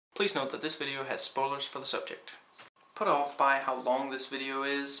Please note that this video has spoilers for the subject. Put off by how long this video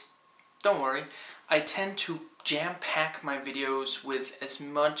is? Don't worry, I tend to jam-pack my videos with as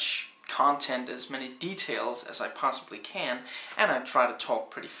much content, as many details as I possibly can, and I try to talk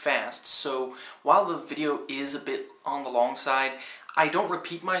pretty fast, so while the video is a bit on the long side, I don't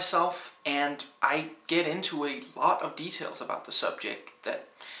repeat myself, and I get into a lot of details about the subject that,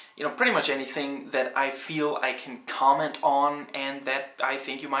 pretty much anything that I feel I can comment on and that I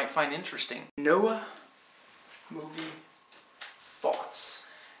think you might find interesting. Noah movie thoughts.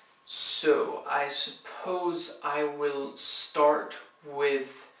 So, I suppose I will start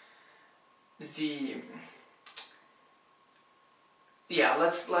with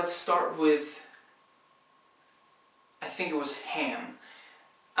let's start with, I think it was ham.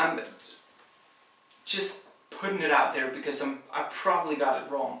 I'm just putting it out there because I probably got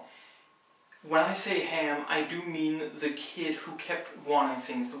it wrong. When I say ham, I do mean the kid who kept wanting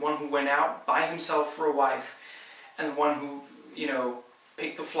things, the one who went out by himself for a wife, and the one who,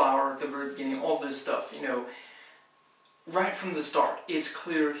 picked the flower at the very beginning, all this stuff, Right from the start, it's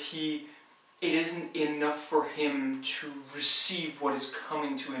clear it isn't enough for him to receive what is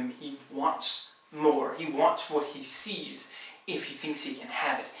coming to him. He wants more. He wants what he sees if he thinks he can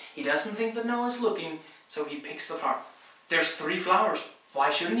have it. He doesn't think that Noah's looking, so he picks the flower. There's 3 flowers. Why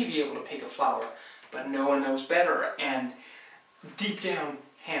shouldn't he be able to pick a flower? But Noah knows better, and deep down,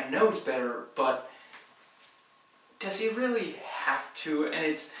 Ham knows better, but does he really have to? And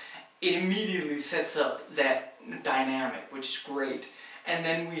it immediately sets up that dynamic, which is great. And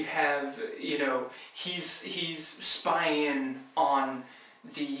then we have, he's spying in on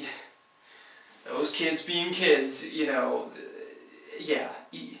those kids being kids,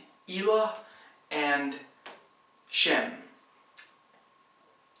 Elah and Shem.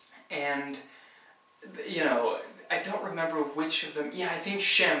 And, I don't remember which of them, I think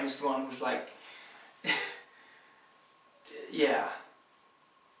Shem is the one who's like,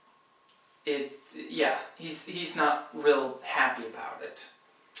 he's not real happy about it.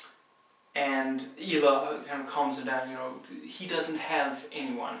 And Elah kind of calms him down, he doesn't have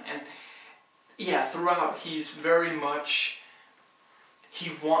anyone. And throughout he's very much,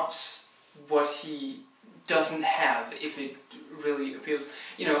 he wants what he doesn't have, if it really appeals.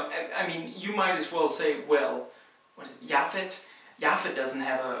 You might as well say, well, what is it, Japhet? Japhet doesn't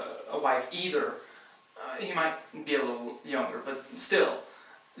have a wife either. He might be a little younger, but still,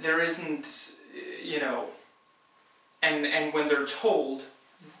 there isn't, and when they're told,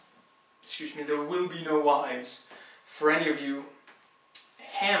 there will be no wives for any of you,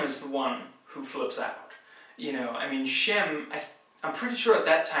 Ham is the one who flips out. Shem, I'm pretty sure at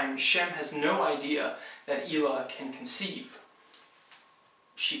that time, Shem has no idea that Elah can conceive.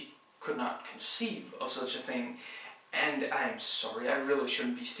 She could not conceive of such a thing. And I'm sorry, I really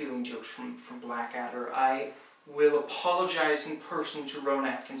shouldn't be stealing jokes from Blackadder. I will apologize in person to Rowan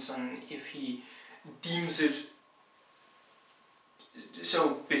Atkinson if he deems it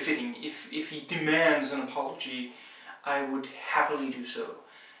so befitting. If he demands an apology, I would happily do so.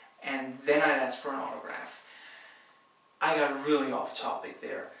 And then I'd ask for an autograph. I got really off topic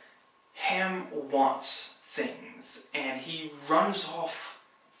there. Ham wants things, and he runs off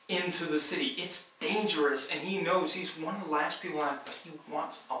into the city. It's dangerous, and he knows he's one of the last people out, but he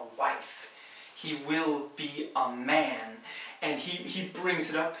wants a wife. He will be a man, and he brings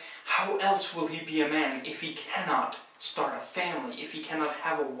it up. How else will he be a man if he cannot start a family, if he cannot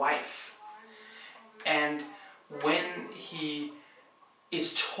have a wife? And when he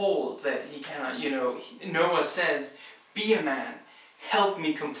is told that he cannot, Noah says, be a man, help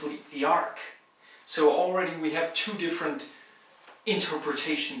me complete the ark. So already we have 2 different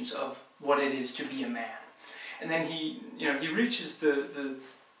interpretations of what it is to be a man. And then he reaches the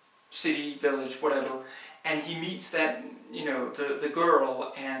city, village, whatever, and he meets that, the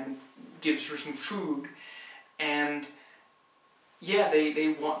girl and gives her some food, and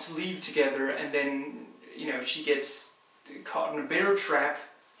they want to leave together, and then, she gets caught in a bear trap.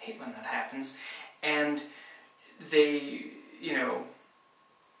 I hate when that happens. And they,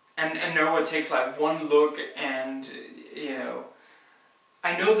 and Noah takes like one look, and,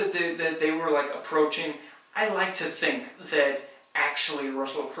 I know that they were like approaching. I like to think that actually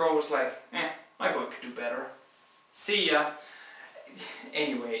Russell Crowe was like, my boy could do better. See ya.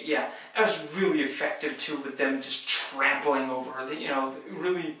 Anyway, that was really effective too, with them just trampling over,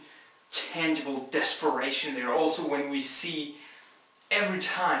 really tangible desperation there. Also, when we see, every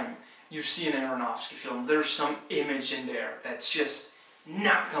time you see an Aronofsky film, there's some image in there that's just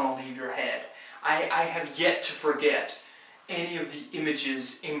not gonna leave your head. I have yet to forget any of the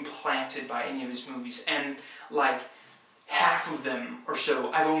images implanted by any of his movies, and like half of them or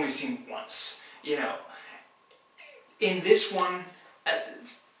so I've only seen once, you know. In this one,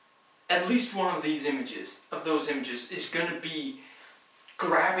 at least one of those images, is going to be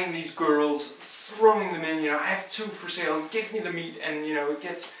grabbing these girls, throwing them in, you know, I have 2 for sale, give me the meat, and, you know, it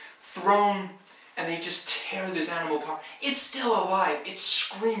gets thrown, and they just tear this animal apart. It's still alive, it's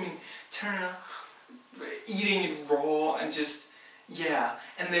screaming, turning up, eating it raw, and just, yeah.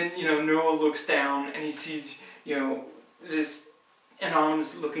 And then, you know, Noah looks down, and he sees, you know, this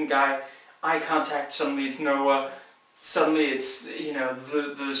anonymous looking guy, eye contact, suddenly it's Noah, suddenly it's, you know,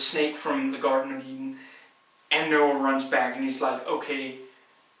 the snake from the Garden of Eden, and Noah runs back, and he's like, okay,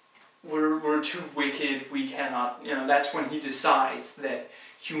 we're too wicked, we cannot, you know, that's when he decides that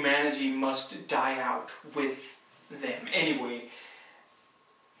humanity must die out with them. Anyway,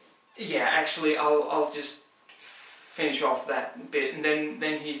 yeah, actually, I'll just finish off that bit, and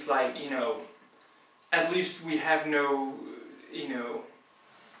then he's like, you know, at least we have no, you know,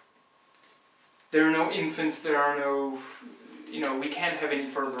 there are no infants, there are no, you know, we can't have any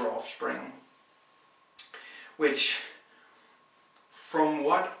further offspring. Which, from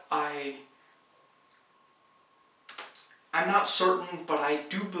what I'm not certain, but I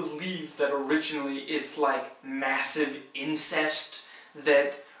do believe that originally it's like massive incest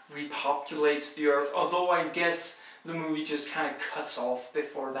that repopulates the Earth, although I guess the movie just kind of cuts off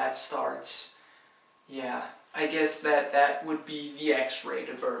before that starts. Yeah, I guess that would be the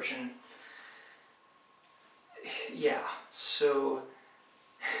X-rated version. Yeah, so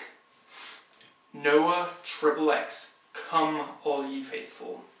Noah XXX, come all ye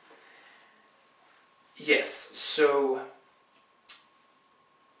faithful. Yes, so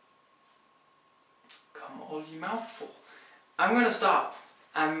come all ye mouthful. I'm gonna stop.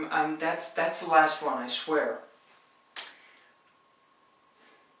 That's the last one, I swear.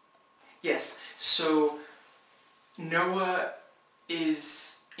 Yes, so Noah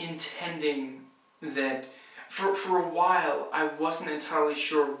is intending that for a while I wasn't entirely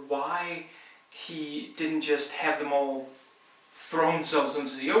sure why he didn't just have them all throw themselves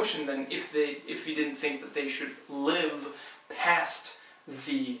into the ocean then if he didn't think that they should live past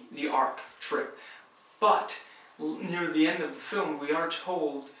the Ark trip. But near the end of the film we are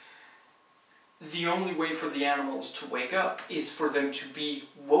told the only way for the animals to wake up is for them to be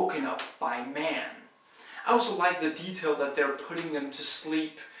woken up by man. I also like the detail that they're putting them to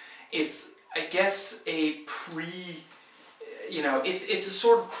sleep. It's, I guess, a you know, it's a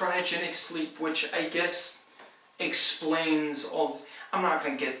sort of cryogenic sleep, which I guess explains all. I'm not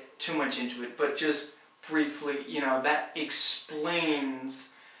going to get too much into it, but just briefly, you know, that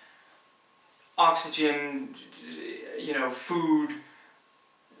explains oxygen, you know, food,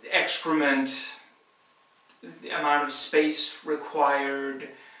 excrement, the amount of space required,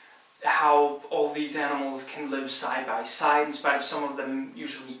 how all these animals can live side by side in spite of some of them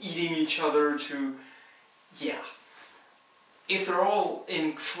usually eating each other to, yeah. If they're all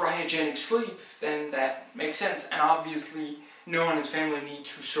in cryogenic sleep, then that makes sense, and obviously Noah and his family need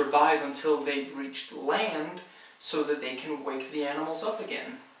to survive until they've reached land so that they can wake the animals up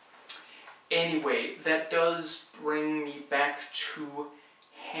again. Anyway, that does bring me back to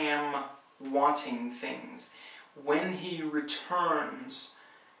Ham wanting things. When he returns,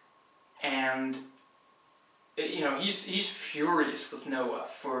 and you know, he's furious with Noah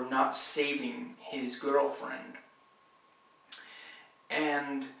for not saving his girlfriend.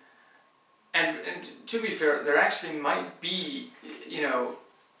 And to be fair, there actually might be, you know,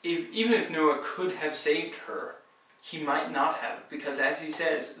 even if Noah could have saved her, he might not have, because as he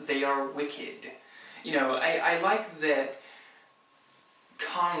says, they are wicked. You know, I like that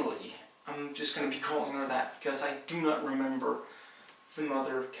Connolly, I'm just going to be calling her that because I do not remember the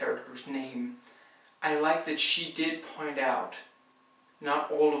mother character's name. I like that she did point out not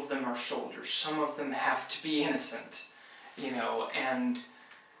all of them are soldiers, some of them have to be innocent, you know, and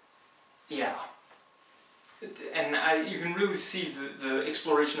yeah. And you can really see the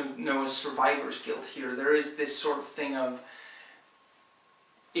exploration of Noah's survivor's guilt here. There is this sort of thing of,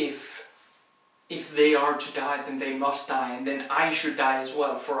 if they are to die, then they must die, and then I should die as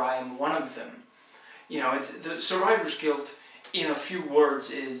well, for I am one of them. You know, it's the survivor's guilt, in a few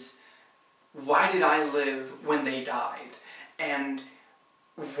words, is, why did I live when they died? And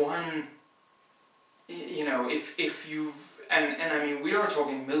one, you know, if you've, and I mean, we are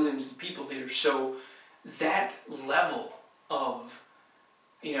talking millions of people here, so that level of,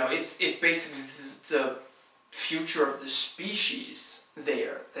 you know, it's basically the future of the species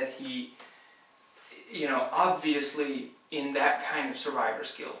there, that he, you know, obviously in that kind of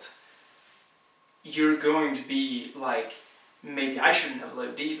survivor's guilt, you're going to be like, maybe I shouldn't have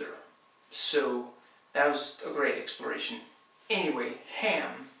lived either. So that was a great exploration. Anyway,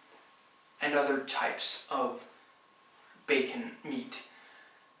 ham and other types of bacon meat.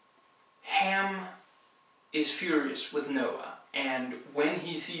 Ham is furious with Noah, and when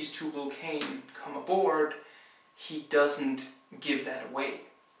he sees Tubal-cain come aboard, he doesn't give that away.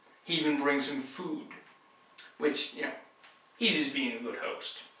 He even brings him food, which, you know, he's just being a good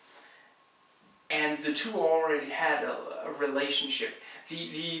host. And the two already had a relationship.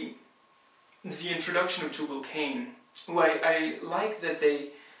 The introduction of Tubal-cain, who I like that they,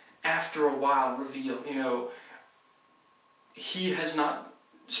 after a while, reveal, you know, he has not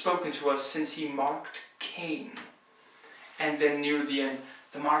spoken to us since he marked Cain. And then near the end,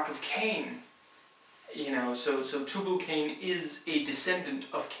 the mark of Cain. You know, so Tubal-cain is a descendant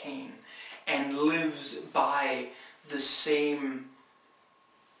of Cain and lives by the same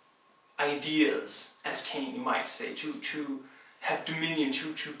ideas as Cain, you might say, to have dominion,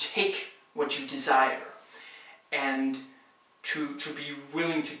 to take what you desire, and to be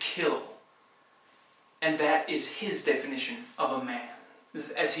willing to kill. And that is his definition of a man,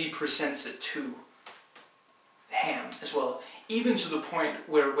 as he presents it to Ham as well. Even to the point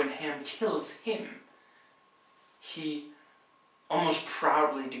where when Ham kills him, he almost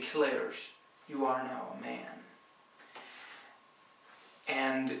proudly declares, "You are now a man."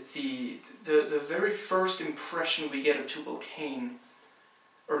 And the very first impression we get of Tubal-cain,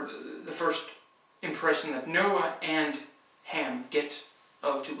 or the first impression that Noah and Ham get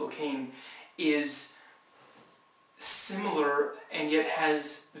of Tubal-cain, is similar and yet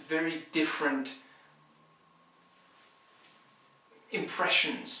has very different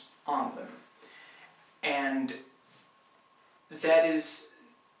impressions on them. And that is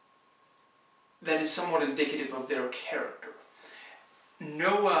somewhat indicative of their character.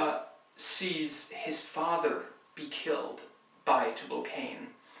 Noah sees his father be killed by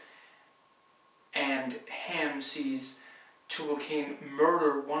Tubal-cain, and Ham sees Tubal-cain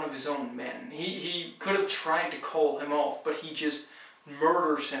murder one of his own men. He could have tried to call him off, but he just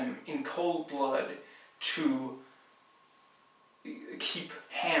murders him in cold blood to keep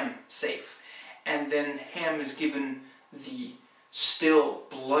Ham safe. And then Ham is given the still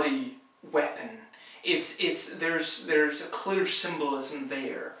bloody weapon. There's a clear symbolism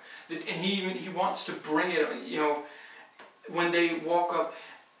there, and he wants to bring it. You know, when they walk up,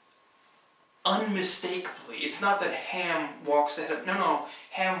 unmistakably, it's not that Ham walks ahead. No,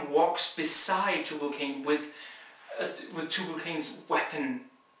 Ham walks beside Tubal-cain with Tubal-cain's weapon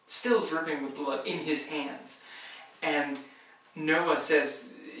still dripping with blood in his hands, and Noah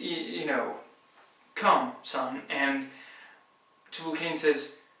says, you know, "Come, son," and Tubal-cain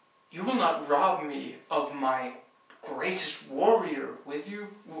says, "You will not rob me of my greatest warrior with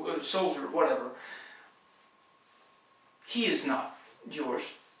you, soldier, whatever. He is not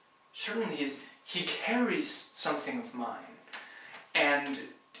yours. Certainly he is. He carries something of mine."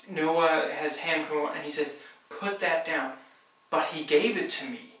 And Noah has Ham come over and he says, "Put that down." "But he gave it to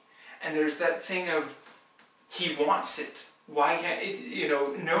me." And there's that thing of, he wants it. Why can't it, you know,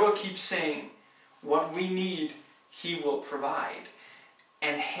 Noah keeps saying, what we need, he will provide.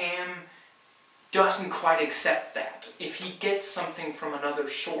 And Ham doesn't quite accept that. If he gets something from another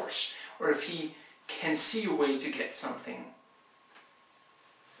source, or if he can see a way to get something,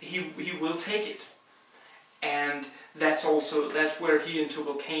 he will take it. And that's where he and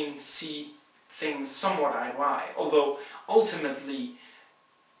Tubal-cain see things somewhat eye to eye. Although ultimately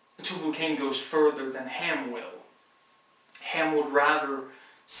Tubal-cain goes further than Ham will. Ham would rather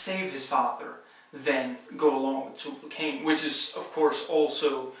save his father than go along with Tubal-cain, which is, of course,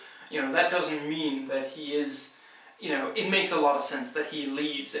 also, you know, that doesn't mean that he is, you know, it makes a lot of sense that he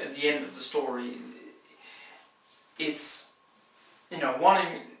leaves at the end of the story. It's, you know,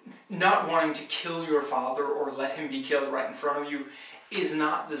 not wanting to kill your father or let him be killed right in front of you is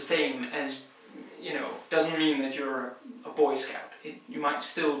not the same as, you know, doesn't mean that you're a Boy Scout. You might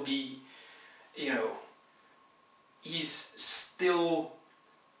still be, you know, he still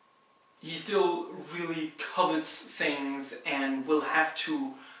really covets things and will have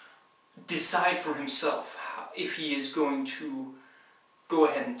to decide for himself if he is going to go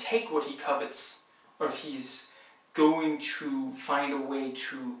ahead and take what he covets, or if he's going to find a way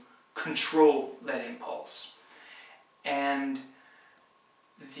to control that impulse. And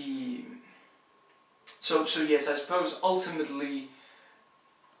so yes, I suppose ultimately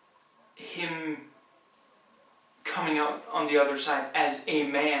him coming out on the other side as a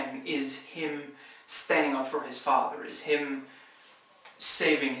man is him standing up for his father, is him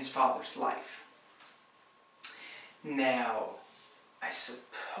saving his father's life. Now, I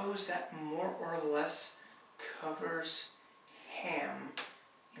suppose that more or less covers Ham.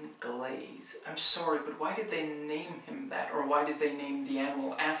 in glaze. I'm sorry, but why did they name him that? Or why did they name the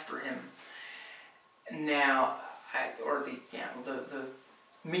animal after him? Now, the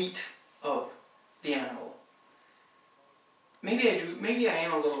meat of the animal. Maybe I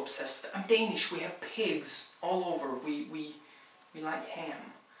am a little obsessed with it. I'm Danish, we have pigs all over. We like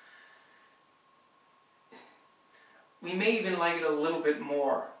ham. We may even like it a little bit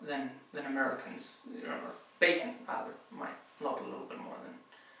more than Americans. Or bacon, rather, might love it a little bit more than.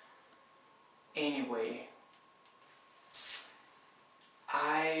 Anyway, let's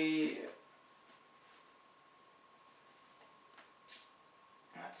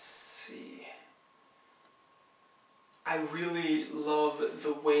see. I really love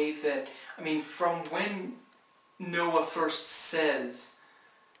the way that, from when Noah first says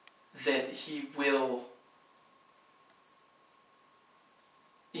that he will,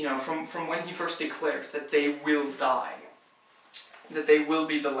 from when he first declares that they will die, that they will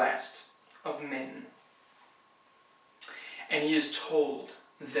be the last of men, and he is told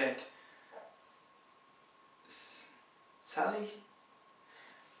that Sally,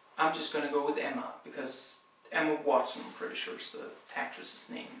 I'm just going to go with Emma, because Emma Watson, I'm pretty sure is the actress's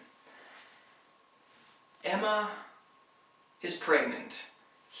name. Emma is pregnant.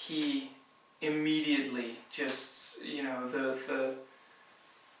 He immediately just, the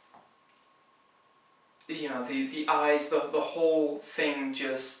eyes, the whole thing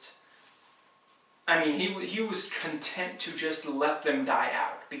just, he was content to just let them die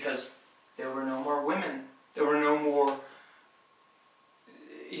out, because there were no more women. There were no more,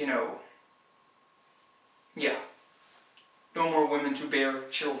 no more women to bear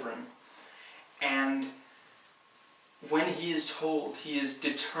children. And when he is told, he is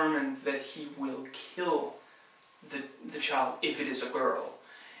determined that he will kill the child if it is a girl.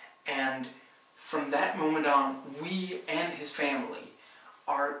 And from that moment on, we and his family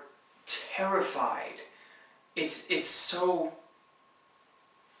are terrified. It's so,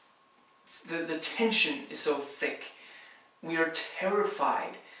 the tension is so thick. We are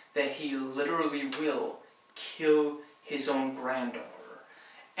terrified that he literally will kill his own granddaughter.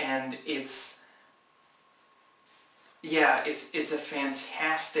 And it's a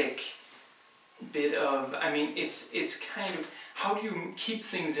fantastic bit of, it's kind of, how do you keep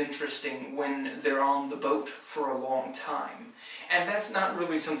things interesting when they're on the boat for a long time? And that's not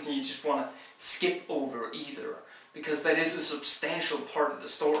really something you just want to skip over either, because that is a substantial part of the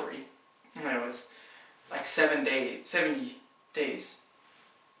story. It's like 70 days,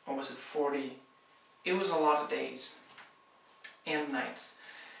 or was it 40? It was a lot of days and nights.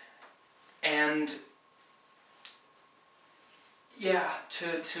 And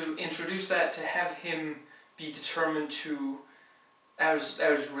to introduce that, to have him be determined to, that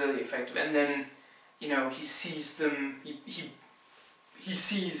was really effective. And then, he sees them, he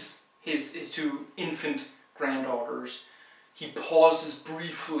sees his two infant granddaughters. He pauses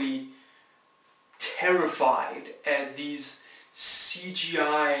briefly, terrified at these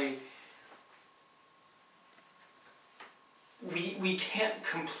CGI. We can't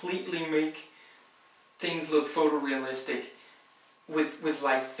completely make things look photorealistic with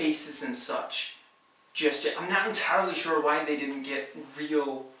like faces and such just yet. I'm not entirely sure why they didn't get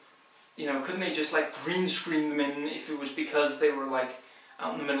real, couldn't they just like green screen them in, if it was because they were like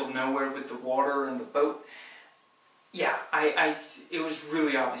out in the middle of nowhere with the water and the boat. Yeah, it was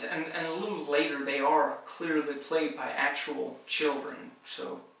really obvious. And a little later they are clearly played by actual children.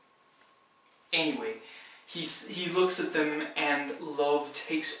 So anyway, he looks at them and love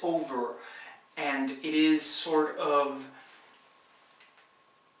takes over, and it is sort of,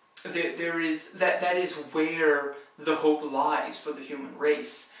 there is, that is where the hope lies for the human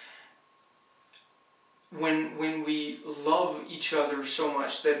race. When we love each other so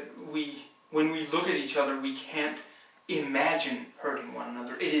much that when we look at each other, we can't imagine hurting one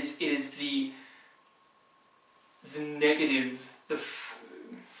another. It is the negative, the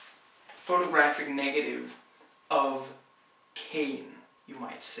photographic negative of Cain, you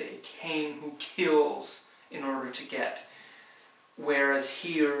might say. Cain who kills in order to get. Whereas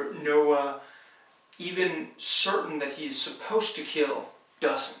here, Noah, even certain that he is supposed to kill,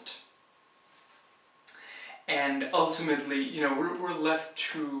 doesn't. And ultimately, we're left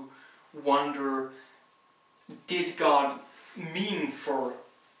to wonder, did God mean for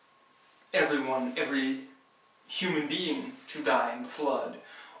everyone, every human being to die in the flood?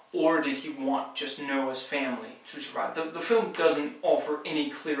 Or did he want just Noah's family to survive? The film doesn't offer any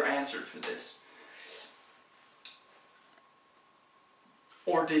clear answer to this.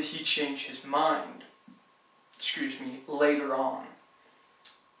 Or did he change his mind, later on?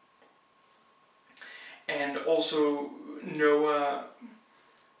 And also, Noah,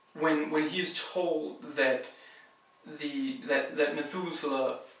 when he is told that that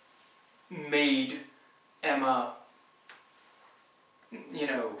Methuselah made Emma, you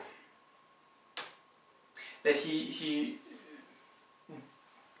know, that he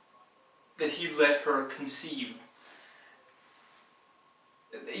let her conceive.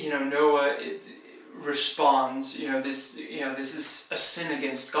 You know, Noah responds, this is a sin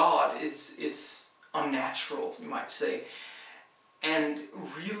against God. It's unnatural, you might say. And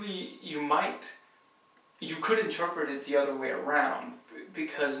really, you could interpret it the other way around,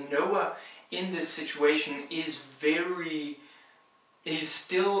 because Noah in this situation is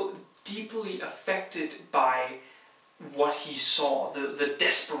still deeply affected by what he saw, the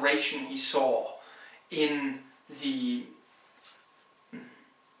desperation he saw in the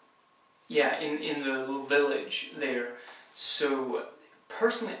in the little village there. So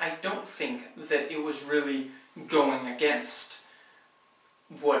personally, I don't think that it was really going against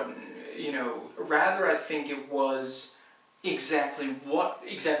what, rather I think it was exactly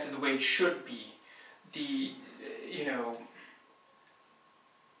the way it should be.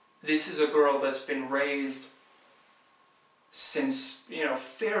 This is a girl that's been raised since,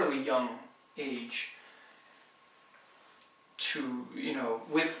 fairly young age to,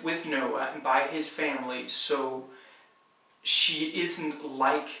 with Noah and by his family, so she isn't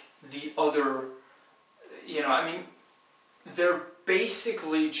like the other, they're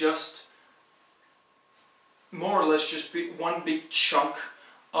basically just more or less just one big chunk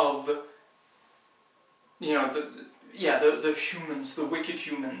of, the humans, the wicked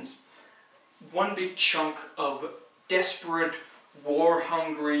humans, one big chunk of desperate,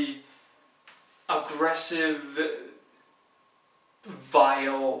 war-hungry, aggressive,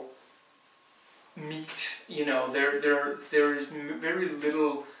 vile meat. There is very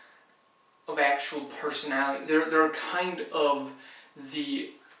little of actual personality. They're kind of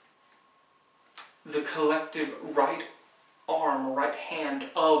the collective right arm, right hand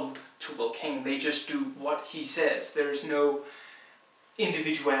of Tubal-cain. They just do what he says. There's no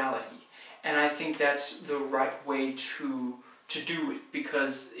individuality. And I think that's the right way to do it,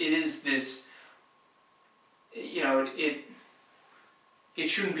 because it is this, it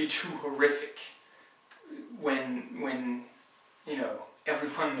shouldn't be too horrific when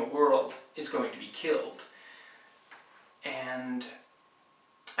everyone in the world is going to be killed. And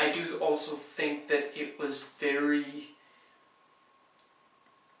I do also think that it was very...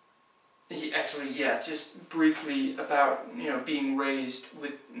 Actually, just briefly about, being raised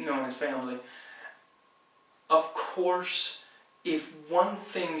with Noah and his family. Of course, if one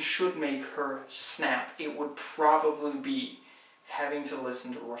thing should make her snap, it would probably be having to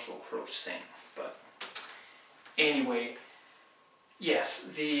listen to Russell Crowe sing. But anyway,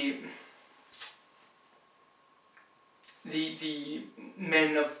 yes, the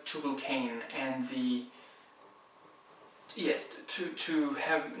men of Tubal-cain and to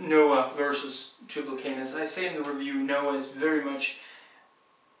have Noah versus Tubal-cain. As I say in the review, Noah is very much,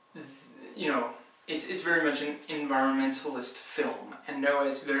 it's very much an environmentalist film, and Noah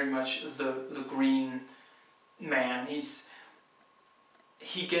is very much the green man. He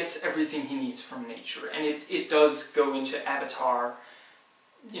gets everything he needs from nature, and it does go into Avatar,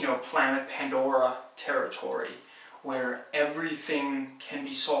 planet Pandora territory, where everything can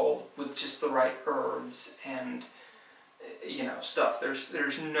be solved with just the right herbs and stuff.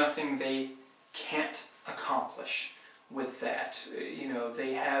 There's nothing they can't accomplish with that.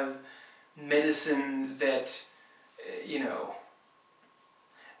 They have medicine that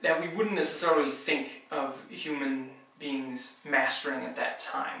that we wouldn't necessarily think of human beings mastering at that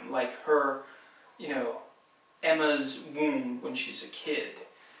time, like her, Emma's wound when she's a kid.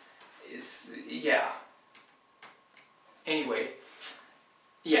 Anyway,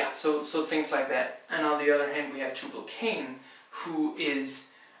 so things like that. And on the other hand, we have Tubal-cain, who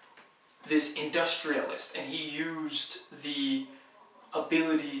is this industrialist, and he used the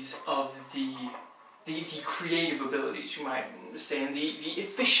abilities of the creative abilities, you might say, and the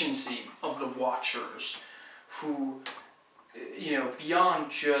efficiency of the Watchers, who,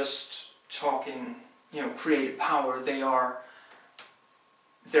 beyond just talking, creative power,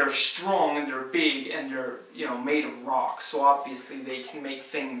 they're strong and they're big and they're, made of rock, so obviously they can make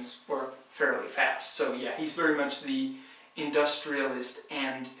things work fairly fast. So yeah, he's very much the industrialist,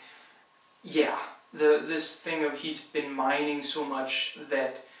 and this thing of he's been mining so much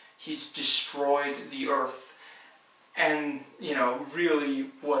that he's destroyed the earth, and really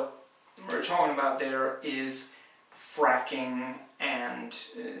what we're talking about there is fracking and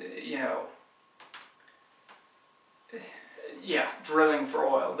drilling for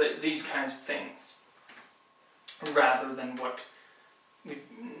oil, these kinds of things, rather than what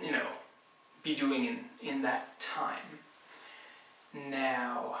you know, be doing in that time.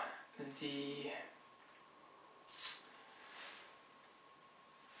 Now,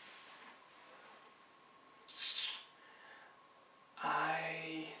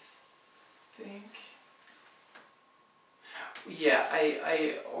 I think, yeah,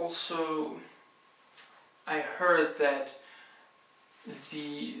 I also, I heard that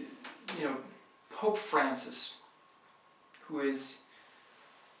Pope Francis, who is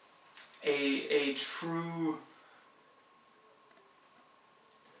a true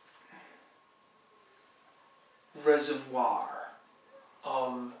reservoir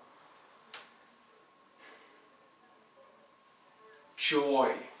of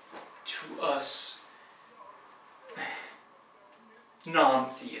joy to us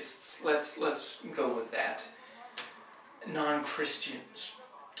non-theists. Let's go with that. Non-Christians,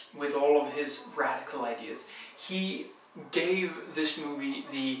 with all of his radical ideas. He gave this movie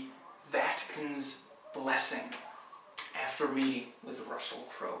the Vatican's blessing after meeting with Russell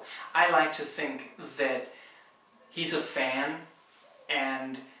Crowe. I like to think that he's a fan,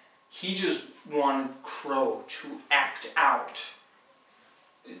 and he just wanted Crowe to act out,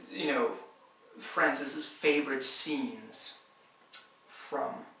 Francis's favorite scenes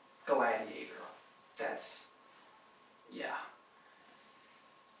from Gladiator. That's, yeah.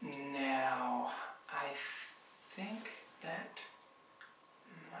 Now, I think that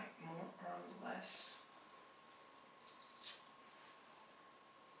might more or less...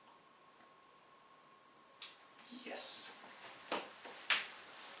 Yes.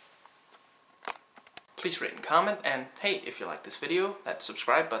 Please rate and comment, and hey, if you like this video, that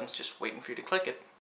subscribe button's just waiting for you to click it.